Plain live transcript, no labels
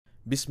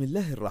بسم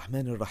الله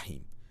الرحمن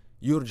الرحيم.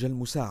 يرجى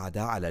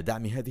المساعدة على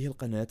دعم هذه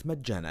القناة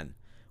مجانا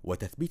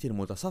وتثبيت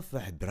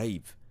المتصفح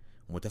برايف،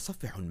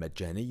 متصفح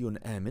مجاني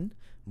آمن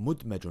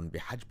مدمج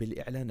بحجب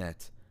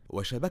الإعلانات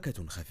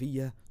وشبكة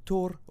خفية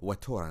تور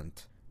وتورنت.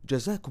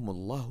 جزاكم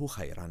الله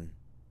خيرا.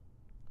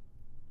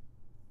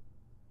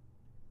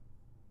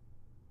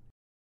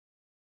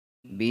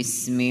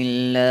 بسم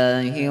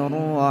الله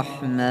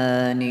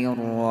الرحمن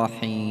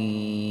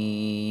الرحيم.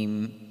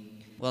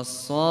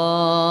 والصافات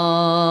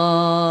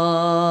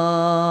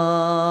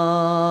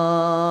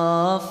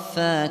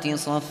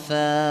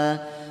صفا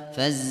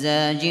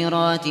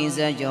فالزاجرات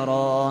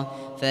زجرا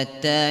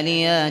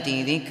فالتاليات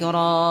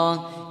ذكرا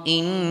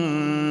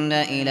إن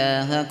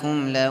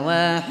إلهكم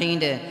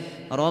لواحد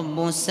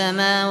رب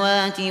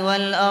السماوات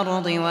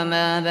والأرض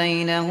وما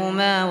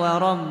بينهما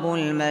ورب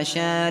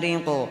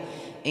المشارق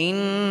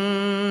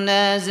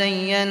إنا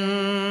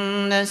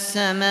زينا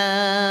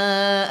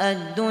السماء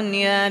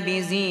الدنيا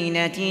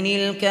بزينة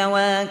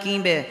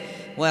الكواكب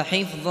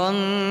وحفظا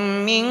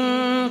من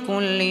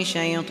كل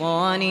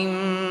شيطان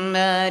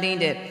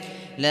مارد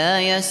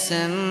لا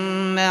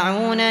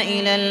يسمعون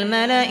إلى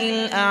الملأ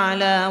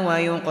الأعلى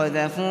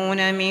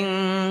ويقذفون من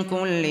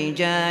كل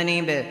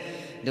جانب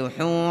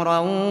دحورا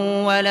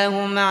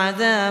ولهم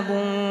عذاب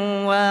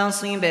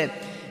واصب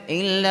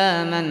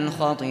إلا من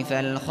خطف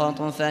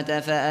الخطفة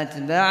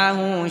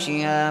فأتبعه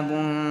شهاب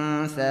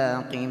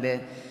ثاقب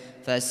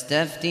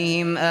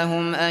فاستفتهم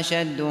أهم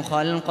أشد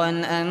خلقا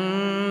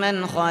أم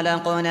من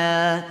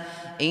خلقنا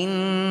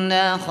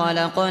إنا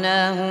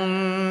خلقناهم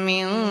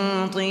من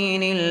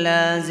طين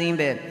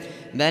لازب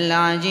بل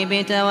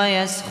عجبت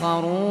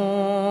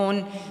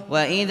ويسخرون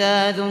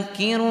وإذا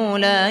ذكروا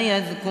لا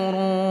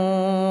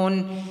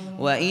يذكرون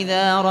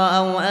وإذا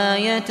رأوا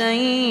آية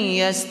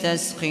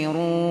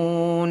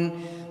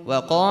يستسخرون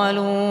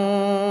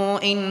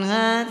وقالوا إن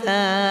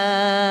هذا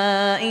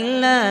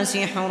إلا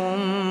سحر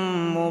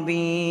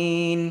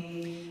مبين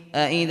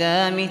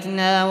أإذا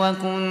متنا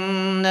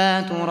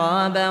وكنا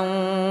ترابا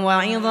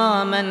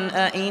وعظاما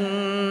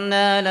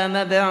أإنا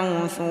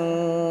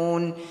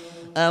لمبعوثون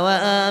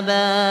أوآباؤنا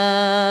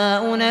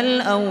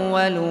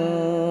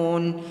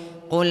الأولون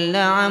قل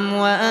نعم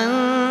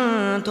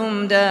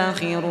وأنتم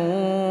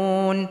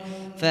داخرون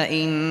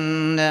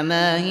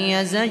فإنما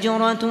هي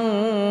زجرة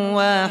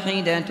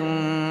واحدة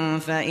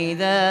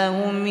فإذا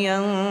هم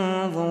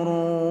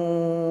ينظرون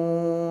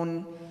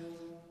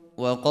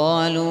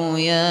وقالوا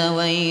يا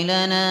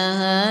ويلنا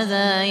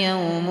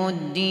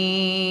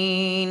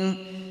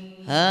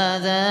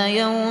هذا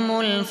يوم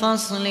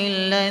الفصل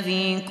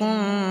الذي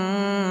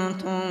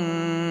كنتم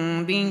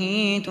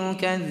به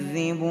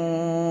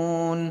تكذبون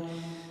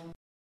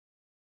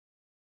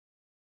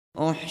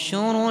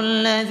احشروا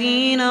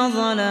الذين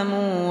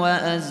ظلموا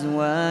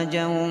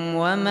وأزواجهم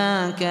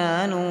وما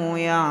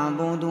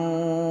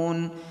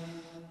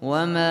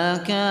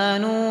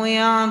كانوا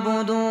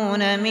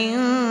يعبدون من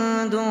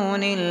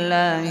دون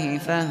الله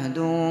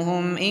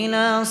فاهدوهم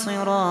إلى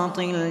صراط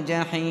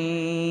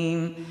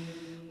الجحيم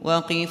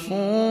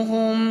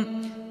وقفوهم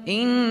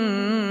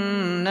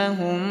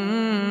إنهم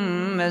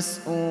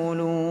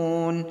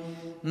مسؤولون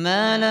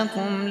ما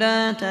لكم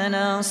لا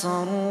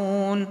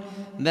تناصرون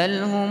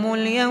بل هم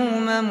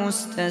اليوم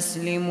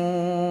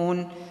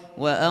مستسلمون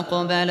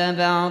وأقبل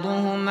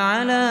بعضهم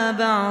على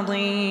بعض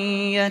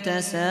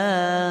يتساءلون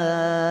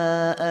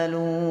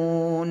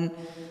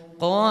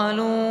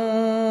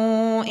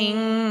قالوا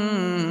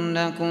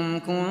إنكم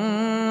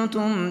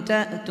كنتم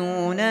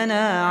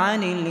تأتوننا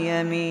عن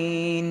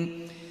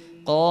اليمين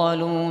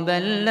قالوا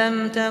بل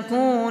لم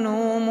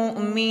تكونوا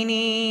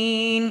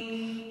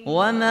مؤمنين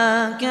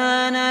وما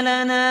كان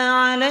لنا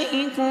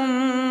عليكم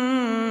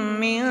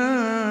من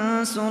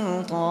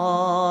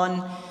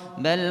سلطان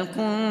بل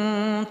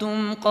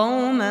كنتم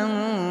قوما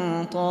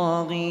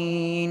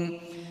طاغين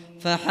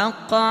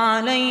فحق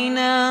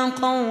علينا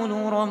قول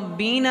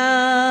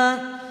ربنا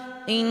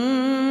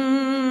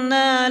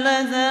إنا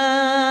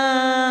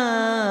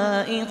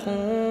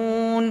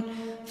لذائقون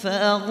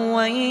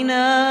فأغويناكم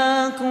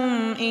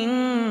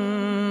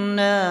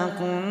إنا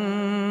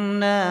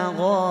كنا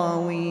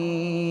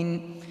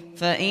غاوين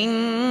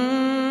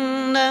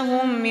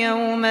فإنهم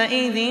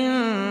يومئذ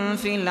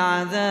في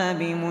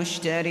العذاب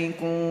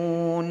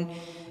مشتركون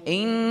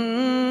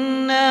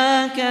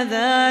إنا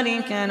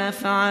كذلك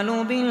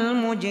نفعل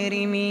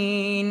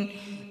بالمجرمين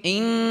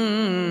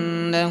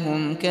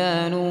إنهم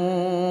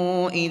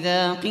كانوا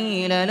إذا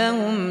قيل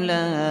لهم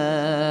لا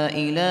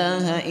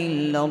إله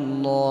إلا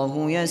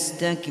الله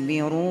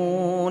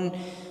يستكبرون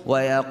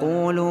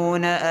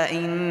ويقولون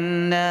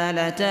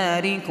أئنا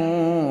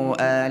لتاركو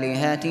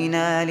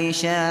آلهتنا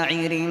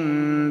لشاعر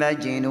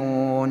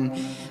مجنون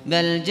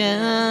بل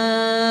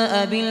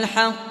جاء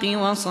بالحق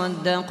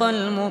وصدق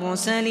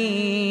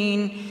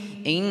المرسلين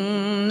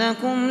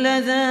إنكم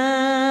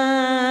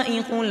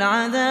لذائق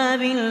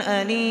العذاب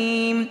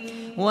الأليم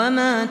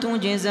وما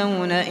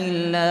تجزون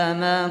إلا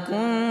ما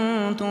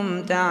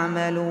كنتم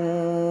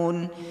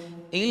تعملون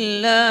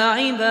إلا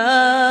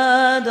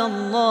عباد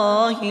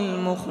الله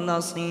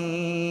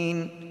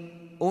المخلصين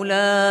أولئك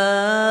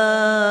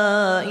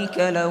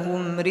أولئك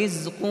لهم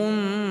رزق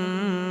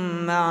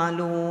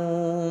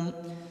معلوم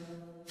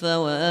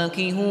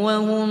فواكه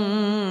وهم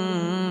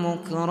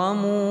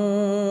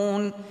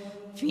مكرمون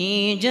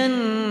في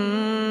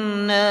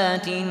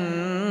جنات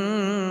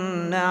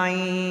النعيم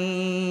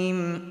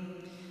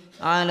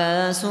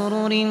على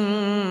سرر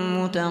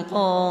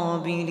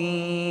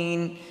متقابلين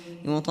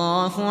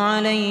يطاف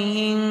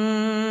عليهم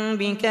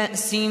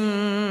بكأس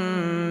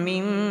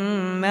من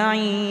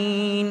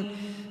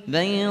معين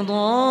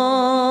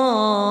بيضاء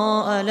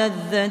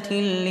لذة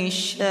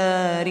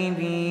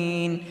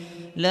للشاربين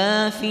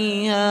لا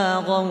فيها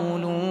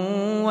غول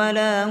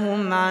ولا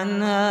هم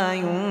عنها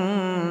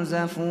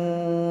ينزفون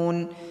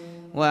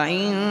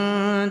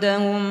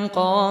وعندهم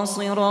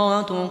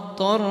قاصرات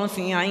الطرف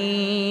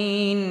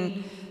عين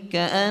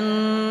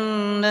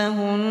كأنهن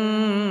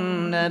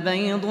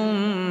بيض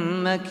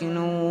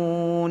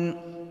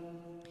مكنون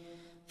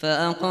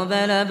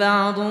فأقبل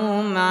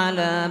بعضهم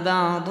على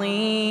بعض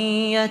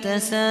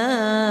يتساءلون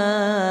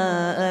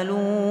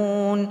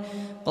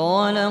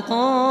قال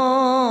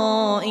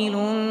قائل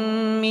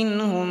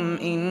منهم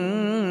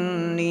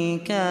إني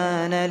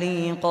كان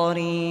لي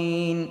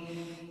قرين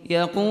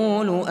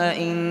يقول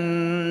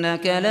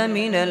أئنك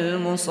لمن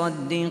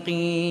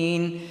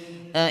المصدقين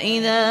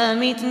أإذا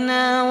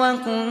متنا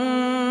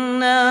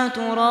وكنا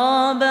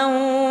ترابا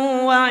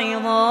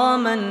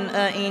وعظاما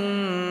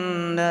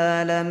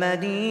أإنا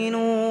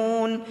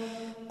لمدينون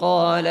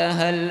قال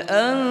هل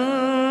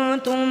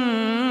أنتم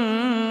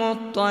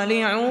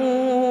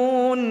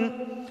مطلعون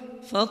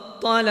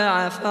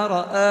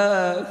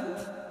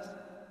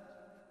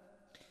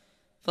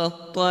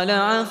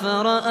فاطلع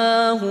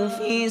فرآه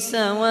في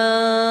سواء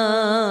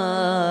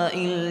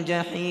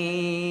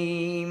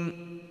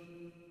الجحيم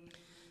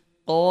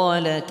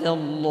قال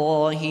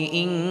تالله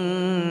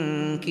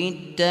إن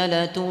كدت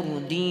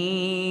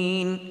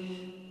لتردين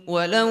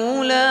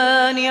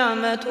ولولا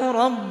نعمة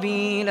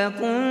ربي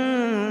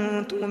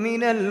لكنت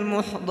من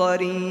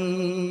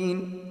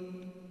المحضرين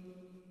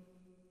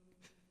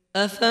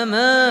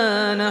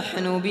أفما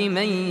نحن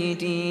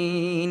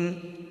بميتين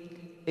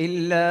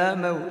إلا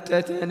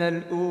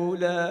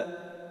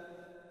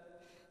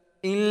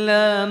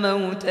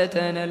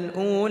موتتنا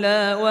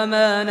الأولى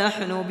وما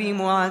نحن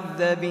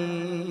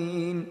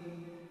بمعذبين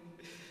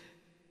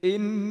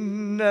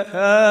إن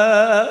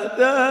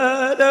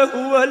هذا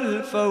لهو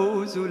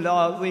الفوز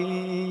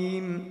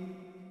العظيم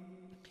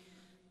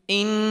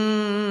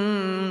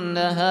إن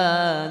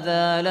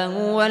هذا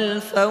لهو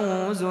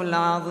الفوز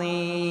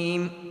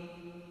العظيم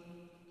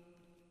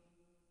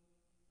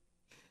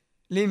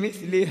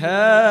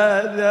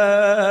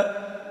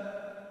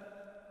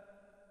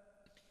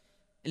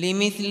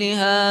لمثل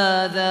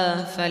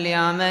هذا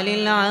فليعمل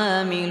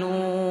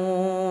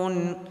العاملون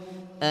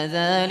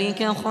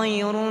أذلك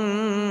خير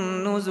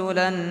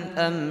نزلا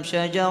أم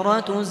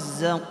شجرة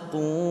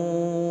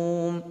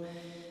الزقوم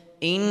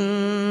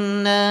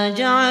إنا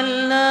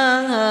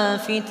جعلناها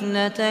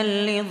فتنة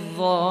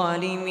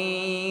للظالمين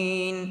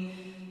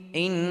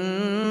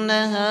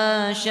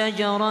إنها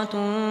شجرة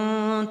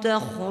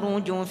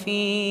تخرج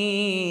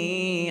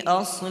في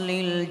أصل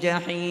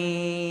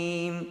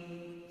الجحيم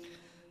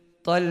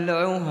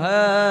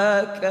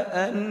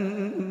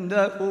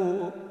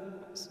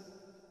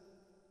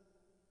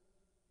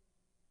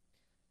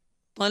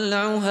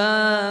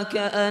طلعها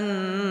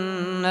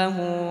كأنه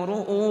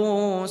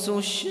رؤوس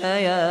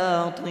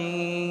الشياطين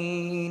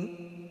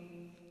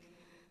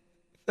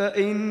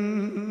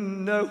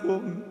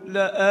فإنهم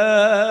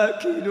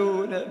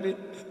لآكلون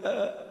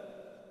منها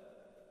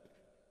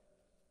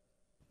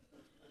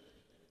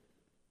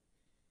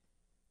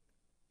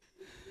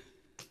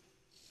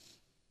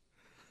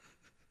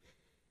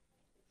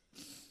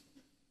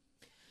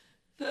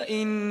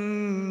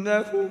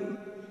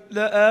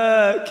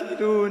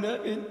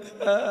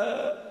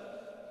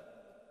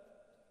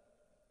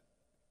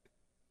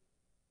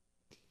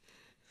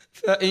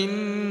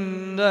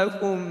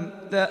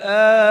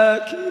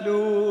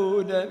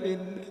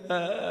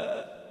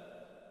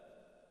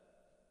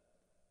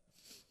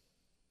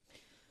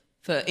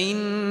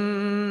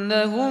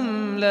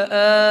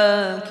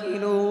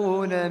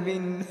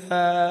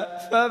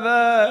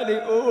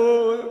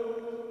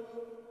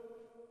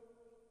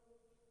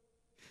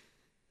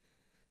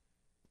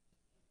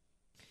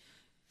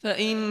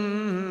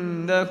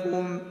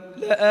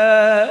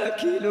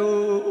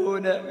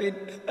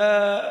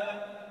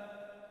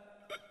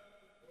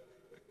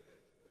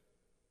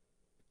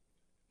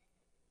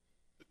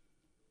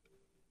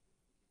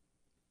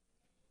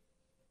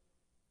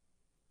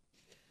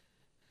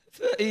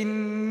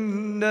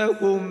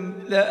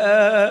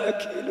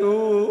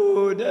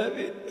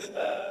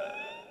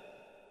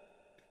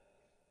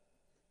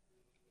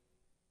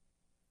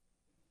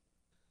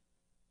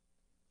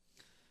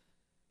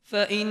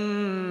فإنهم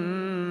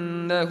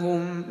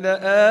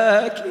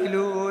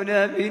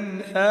لآكلون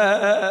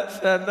منها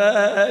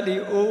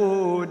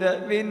فمالئون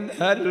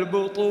منها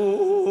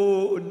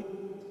البطون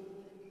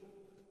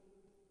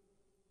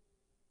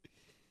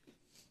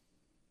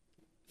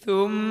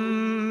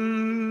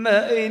ثم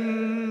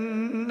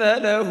إن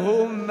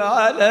لهم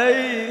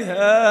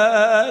عليها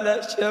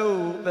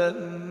لشوبا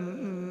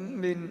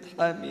من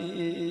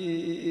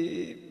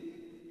حميم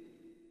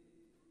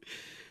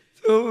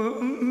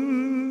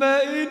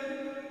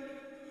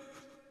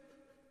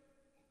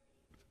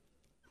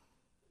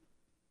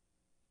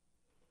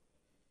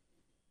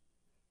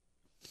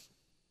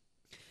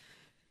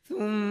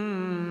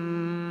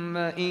ثم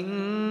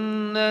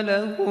إن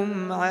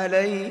لهم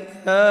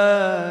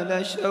عليها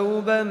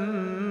لشوبا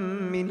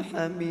من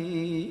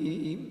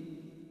حميم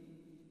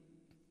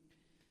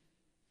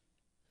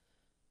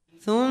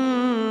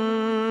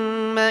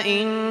ثم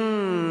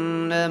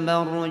إن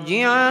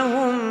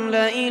مرجعهم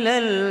لإلى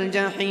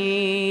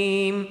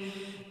الجحيم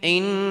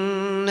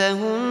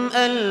إنهم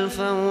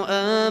ألفوا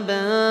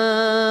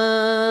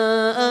آباءهم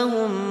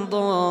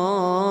ضالين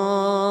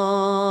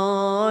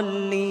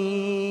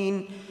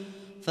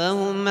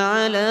فهم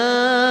على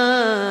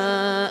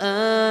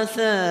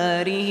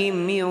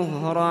آثارهم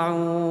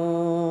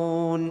يهرعون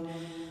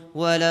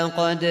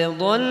ولقد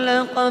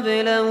ضل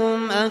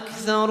قبلهم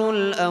أكثر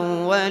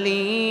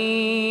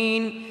الأولين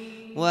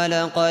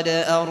ولقد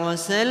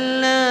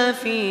أرسلنا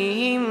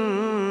فيهم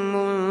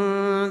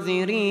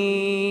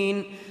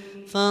منذرين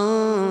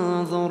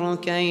فانظر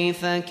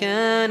كيف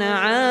كان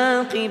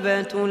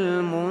عاقبة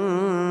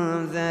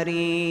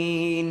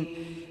المنذرين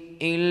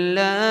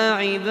إلا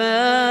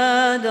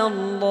عباد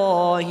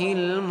الله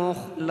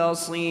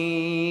المخلصين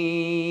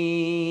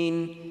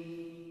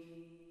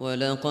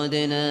ولقد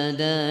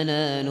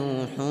نادانا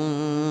نوح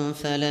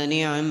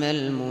فلنعم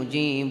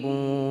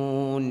المجيبون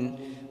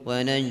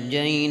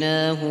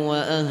ونجيناه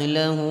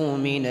وأهله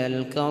من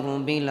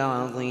الكرب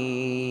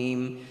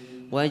العظيم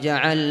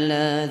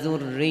وجعلنا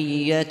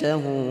ذريته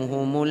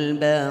هم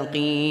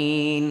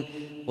الباقين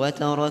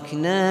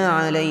وتركنا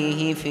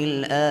عليه في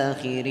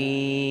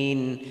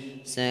الآخرين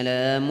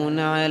سلام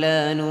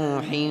على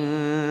نوح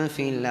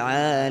في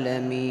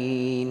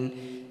العالمين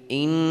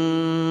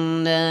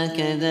إنا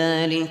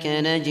كذلك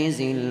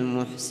نجزي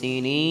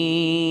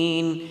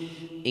المحسنين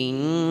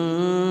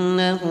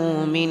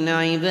إنه من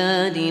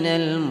عبادنا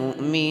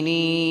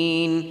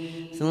المؤمنين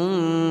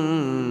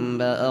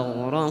ثم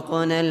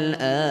أغرقنا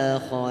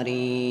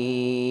الآخرين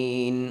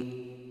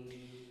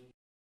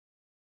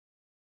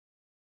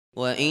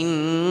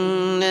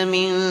وإن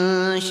من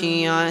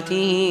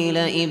شيعته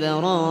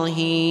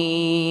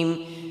لإبراهيم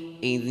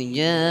إذ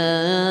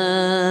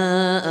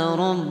جاء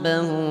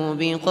ربه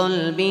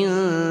بقلب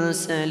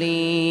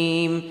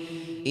سليم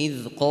إذ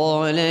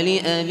قال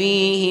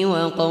لأبيه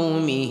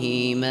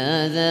وقومه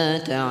ماذا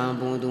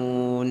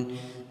تعبدون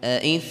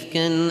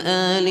أئفكا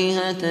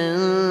آلهة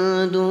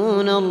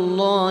دون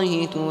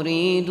الله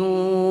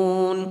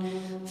تريدون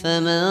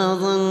فما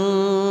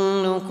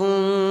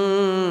ظنكم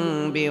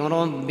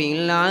برب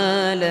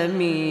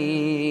العالمين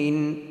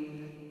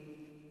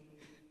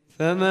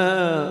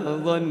فما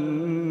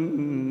ظنكم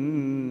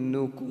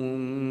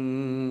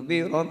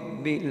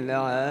برب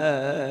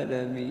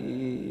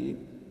العالمين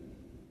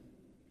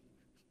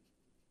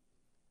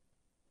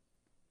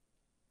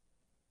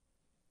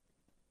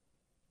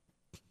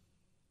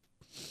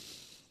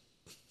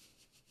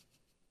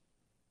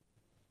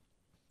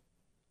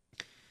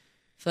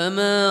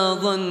فما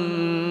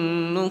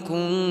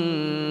ظنكم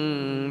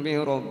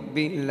برب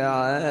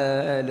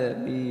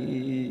العالمين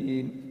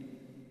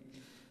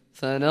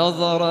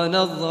فنظر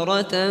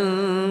نظرة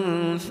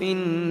في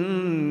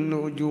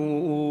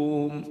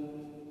النجوم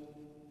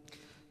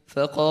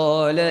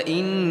فقال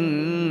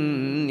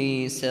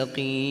إني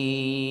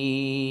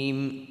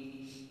سقيم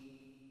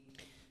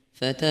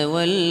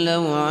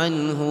فتولوا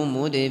عنه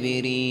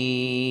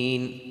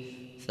مدبرين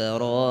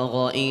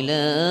فراغ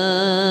إلى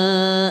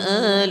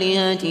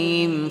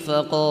آلهتهم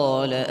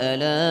فقال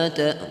ألا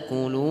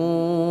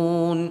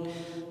تأكلون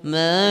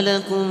ما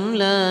لكم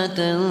لا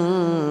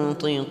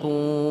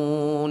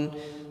تنطقون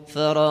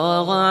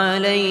فراغ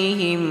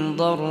عليهم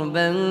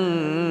ضربا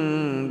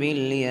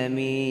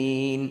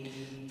باليمين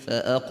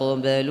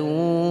فأقبلوا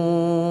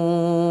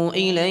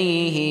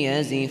إليه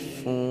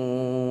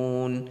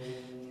يزفون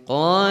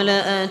قال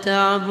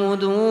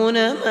أتعبدون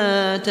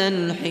ما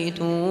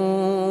تنحتون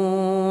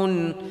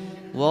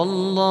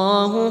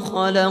والله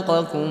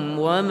خلقكم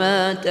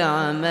وما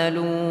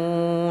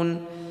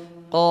تعملون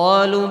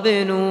قالوا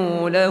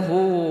ابنوا له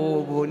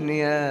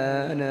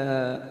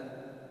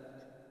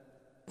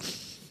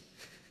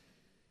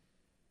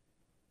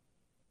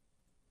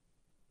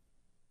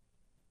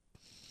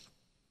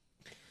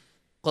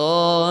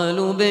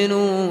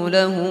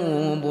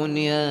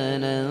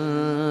بنيانا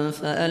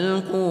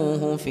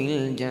فألقوه في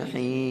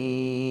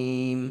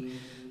الجحيم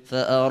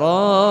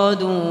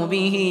فأرادوا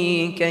به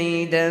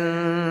كيدا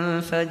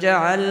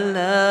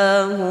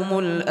فجعلناهم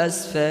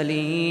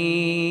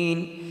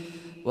الأسفلين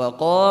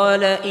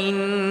وقال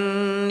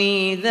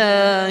إني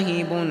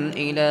ذاهب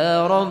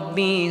إلى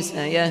ربي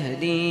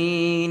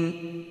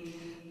سيهدين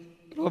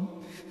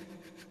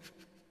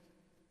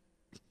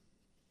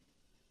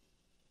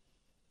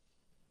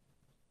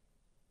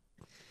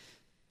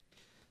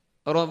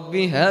رب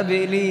هب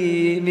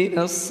لي من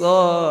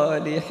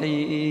الصالحين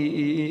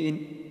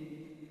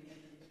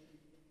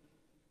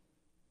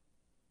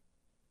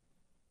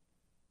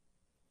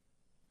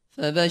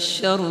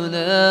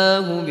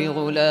فبشرناه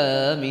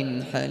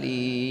بغلام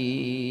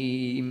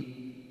حليم.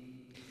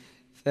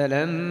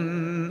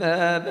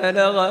 فلما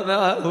بلغ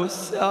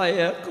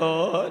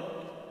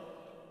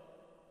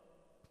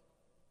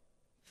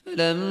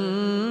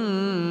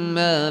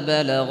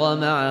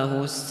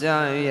معه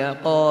السعي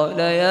قال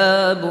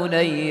يا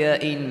بني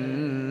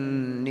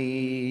إني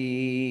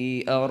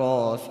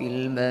أرى في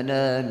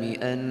المنام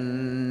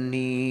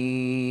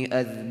أني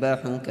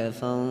أذبحك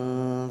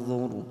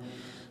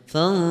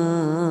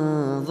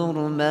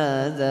فانظر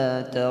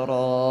ماذا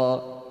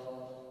ترى.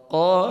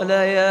 قال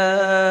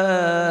يا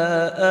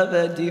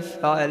أبت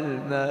افعل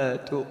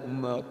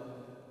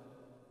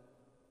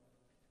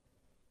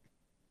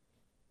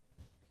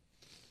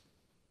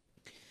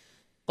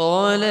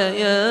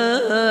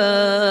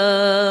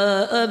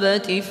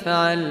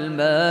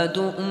ما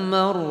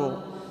تؤمر.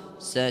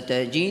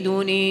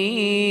 ستجدني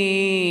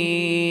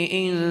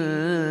إن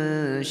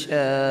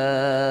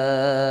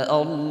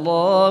شاء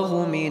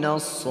الله من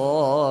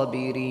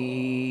الصابرين.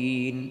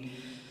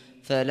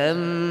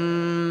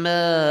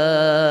 فلما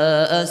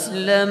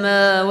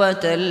أسلما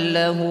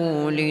وتله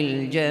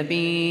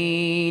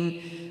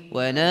للجبين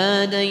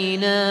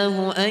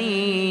وناديناه أن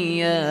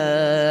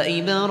يا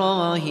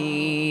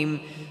إبراهيم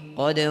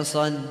قد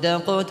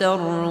صدقت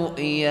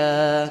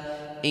الرؤيا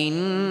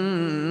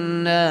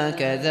إنا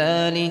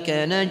كذلك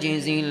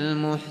نجزي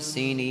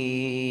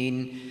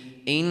المحسنين.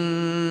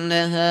 إن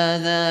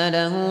هذا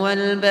لهو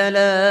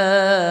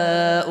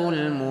البلاء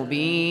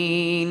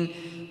المبين.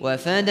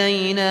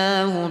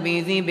 وفديناه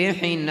بذبح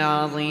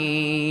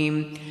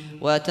عظيم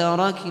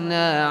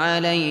وتركنا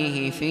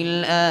عليه في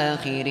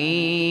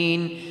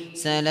الآخرين.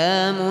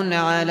 سلام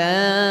على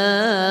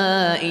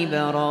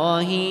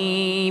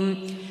إبراهيم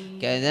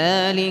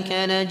كذلك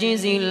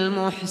نجزي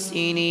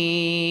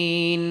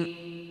المحسنين.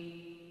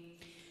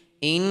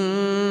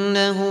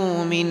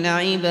 إنه من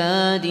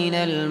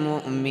عبادنا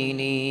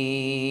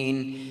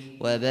المؤمنين.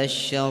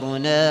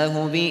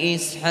 وبشرناه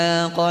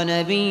بإسحاق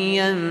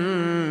نبيا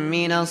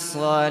من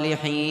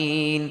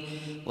الصالحين.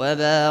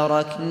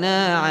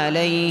 وباركنا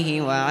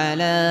عليه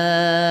وعلى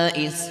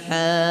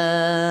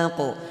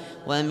إسحاق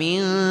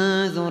ومن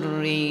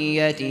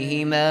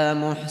ذريتهما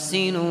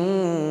محسن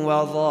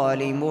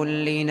وظالم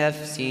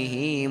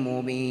لنفسه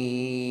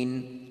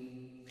مبين.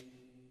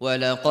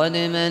 ولقد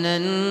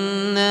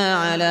مننا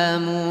على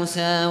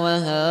موسى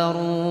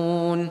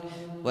وهارون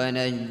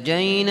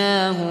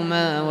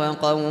ونجيناهما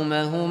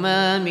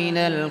وقومهما من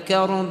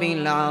الكرب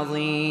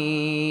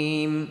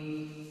العظيم.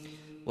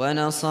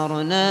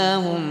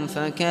 ونصرناهم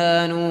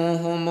فكانوا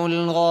هم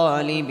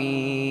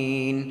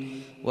الغالبين.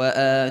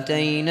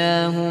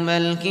 وآتيناهما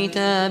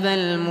الكتاب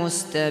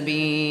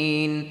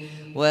المستبين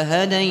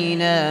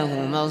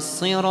وهديناهما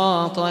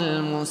الصراط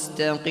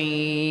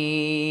المستقيم.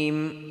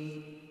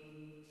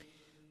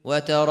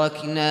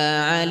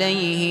 وتركنا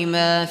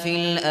عليهما في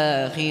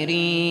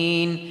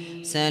الآخرين.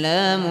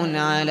 سلام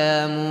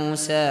على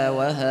موسى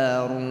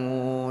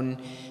وهارون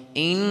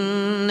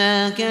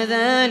إنا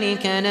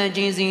كذلك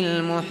نجزي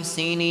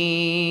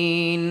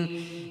المحسنين.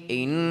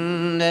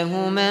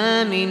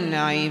 إنهما من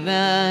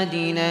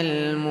عبادنا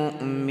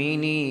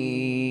المؤمنين.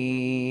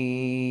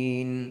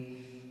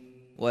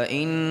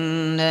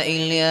 وإن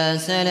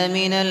إلياس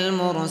لمن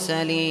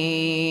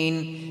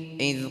المرسلين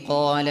إذ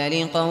قال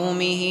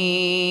لقومه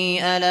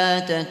ألا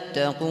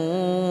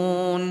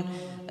تتقون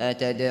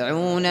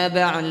أتدعون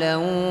بعلا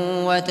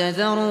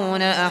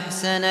وتذرون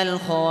أحسن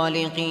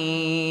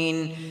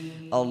الخالقين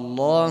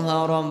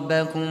الله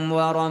ربكم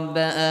ورب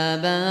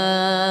آبائكم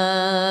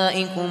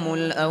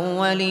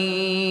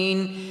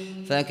الأولين.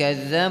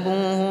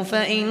 فكذبوه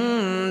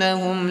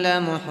فإنهم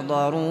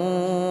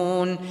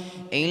لمحضرون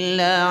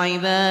إلا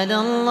عباد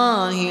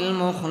الله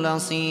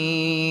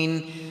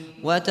المخلصين.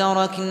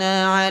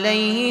 وتركنا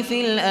عليه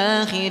في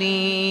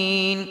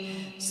الآخرين.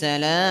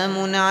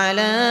 سلام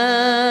على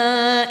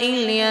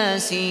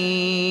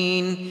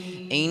الياسين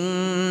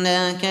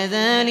إنا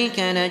كذلك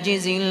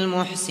نجزي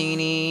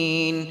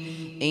المحسنين.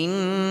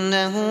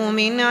 إنه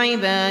من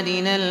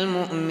عبادنا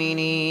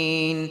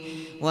المؤمنين.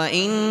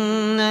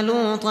 وإن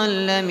لوطا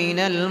لمن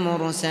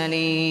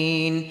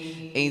المرسلين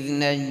إذ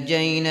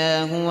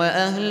نجيناه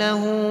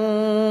وأهله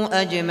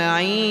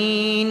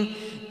أجمعين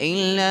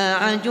إلا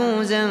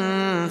عجوزا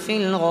في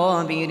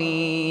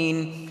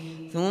الغابرين.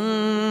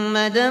 ثم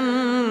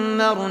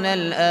دمرنا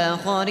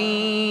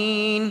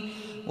الآخرين.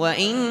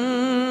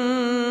 وإنكم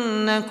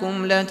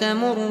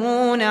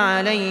لتمرون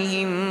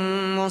عليهم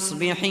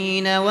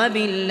مصبحين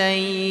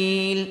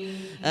وبالليل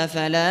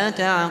أفلا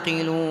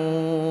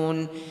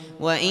تعقلون.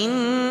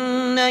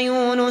 وإن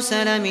يونس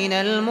لمن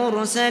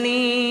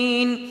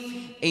المرسلين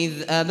إذ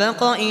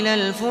أبق إلى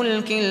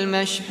الفلك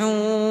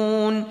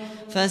المشحون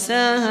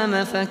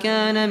فساهم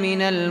فكان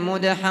من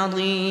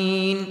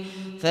المدحضين.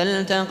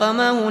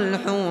 فالتقمه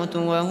الحوت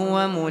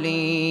وهو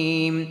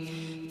مليم.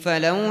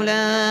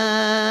 فلولا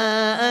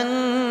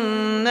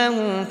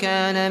أنه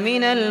كان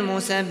من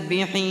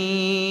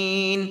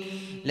المسبحين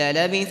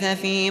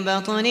للبث في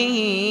بطنه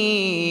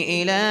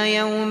إلى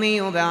يوم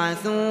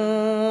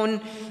يبعثون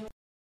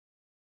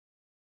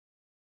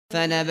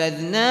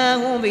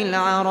فنبذناه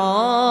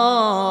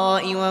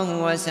بالعراء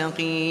وهو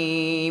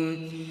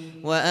سقيم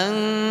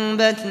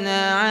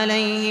وأنبتنا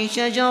عليه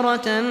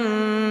شجرة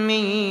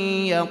من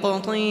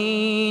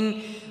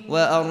يقطين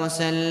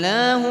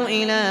وأرسلناه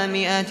إلى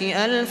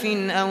 100,000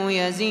 أو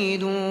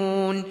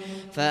يزيدون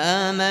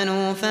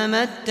فآمنوا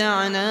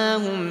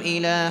فمتعناهم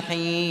إلى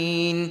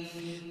حين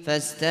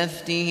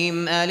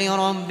فاستفتهم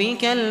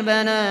ألربك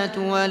البنات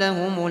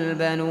ولهم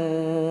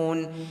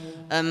البنون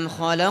أم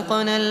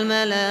خلقنا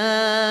الملائكة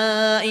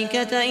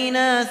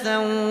إناثا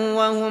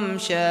وهم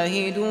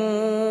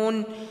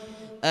شاهدون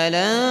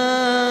ألا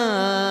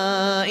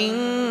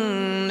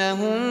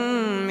إنهم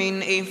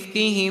من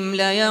إفكهم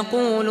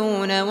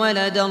ليقولون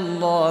ولد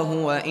الله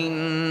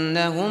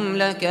وإنهم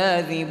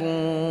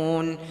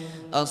لكاذبون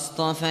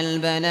أصطفى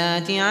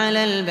البنات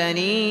على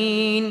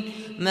البنين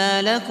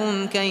ما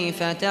لكم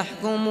كيف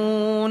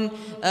تحكمون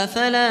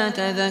أفلا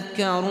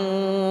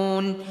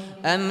تذكرون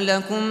أم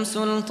لكم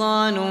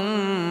سلطان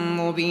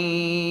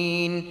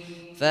مبين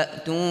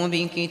فأتوا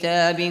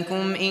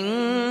بكتابكم إن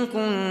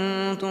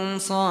كنتم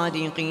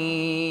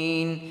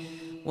صادقين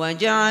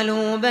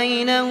وجعلوا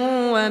بينه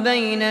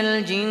وبين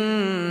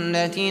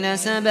الجنة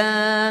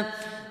نسبا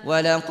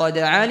ولقد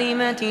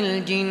علمت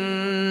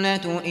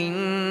الجنة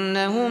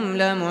إنهم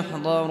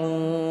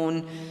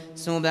لمحضرون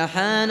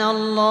سبحان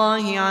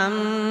الله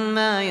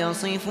عما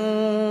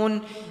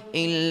يصفون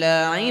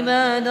إلا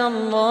عباد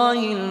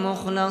الله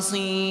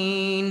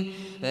المخلصين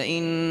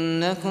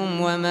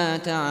فإنكم وما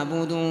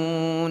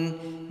تعبدون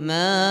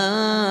ما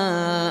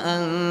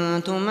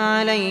أنتم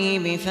عليه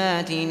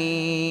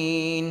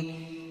بفاتنين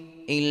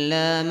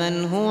إلا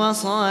من هو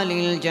صال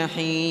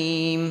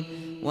الجحيم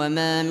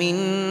وما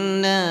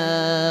منا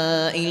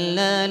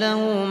إلا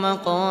له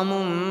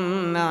مقام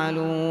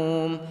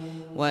معلوم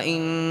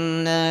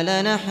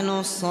وإنا لنحن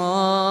الصافون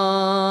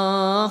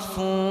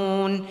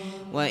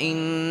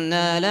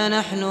وإنا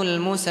لنحن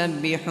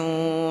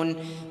المسبحون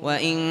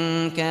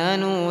وإن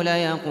كانوا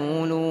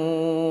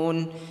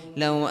ليقولون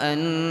لو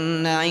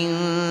أن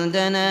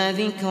عندنا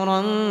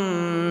ذكرا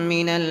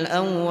من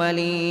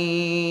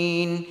الأولين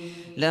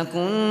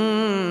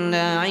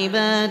لكنا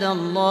عباد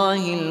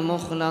الله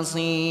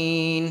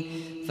المخلصين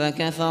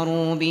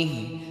فكفروا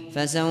به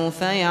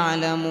فسوف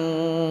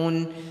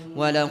يعلمون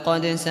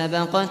ولقد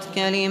سبقت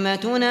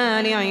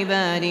كلمتنا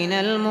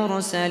لعبادنا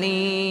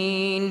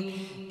المرسلين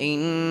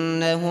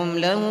إنهم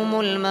لهم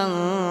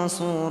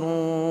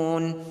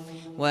المنصورون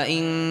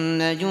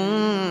وإن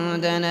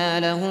جندنا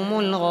لهم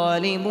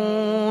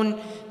الغالبون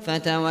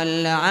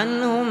فتول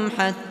عنهم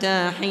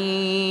حتى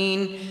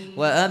حين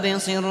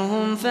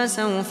وأبصرهم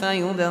فسوف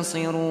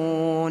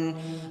يبصرون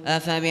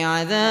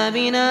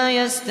أفبعذابنا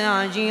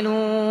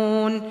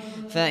يستعجلون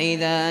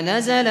فإذا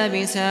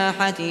نزل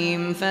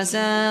بساحتهم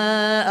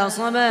فساء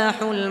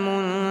صباح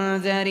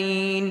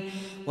المنذرين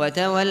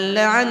وتول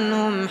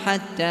عنهم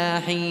حتى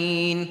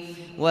حين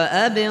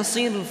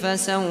وأبصر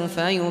فسوف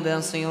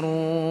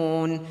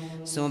يبصرون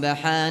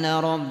سبحان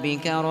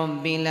ربك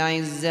رب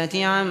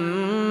العزة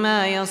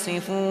عما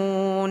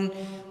يصفون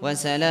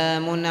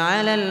وسلام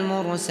على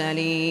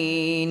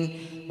المرسلين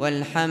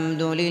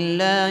والحمد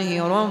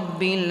لله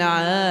رب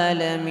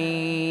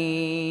العالمين.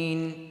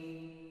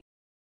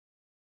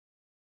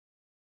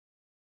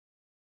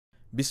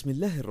 بسم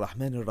الله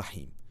الرحمن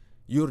الرحيم.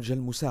 يرجى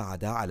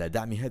المساعدة على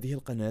دعم هذه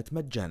القناة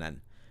مجانا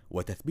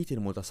وتثبيت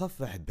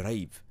المتصفح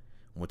برايف،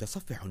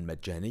 متصفح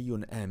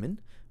مجاني آمن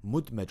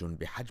مدمج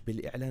بحجب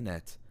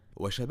الإعلانات،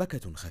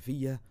 وشبكة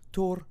خفية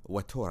تور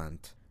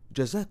وتورنت.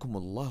 جزاكم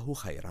الله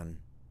خيرا.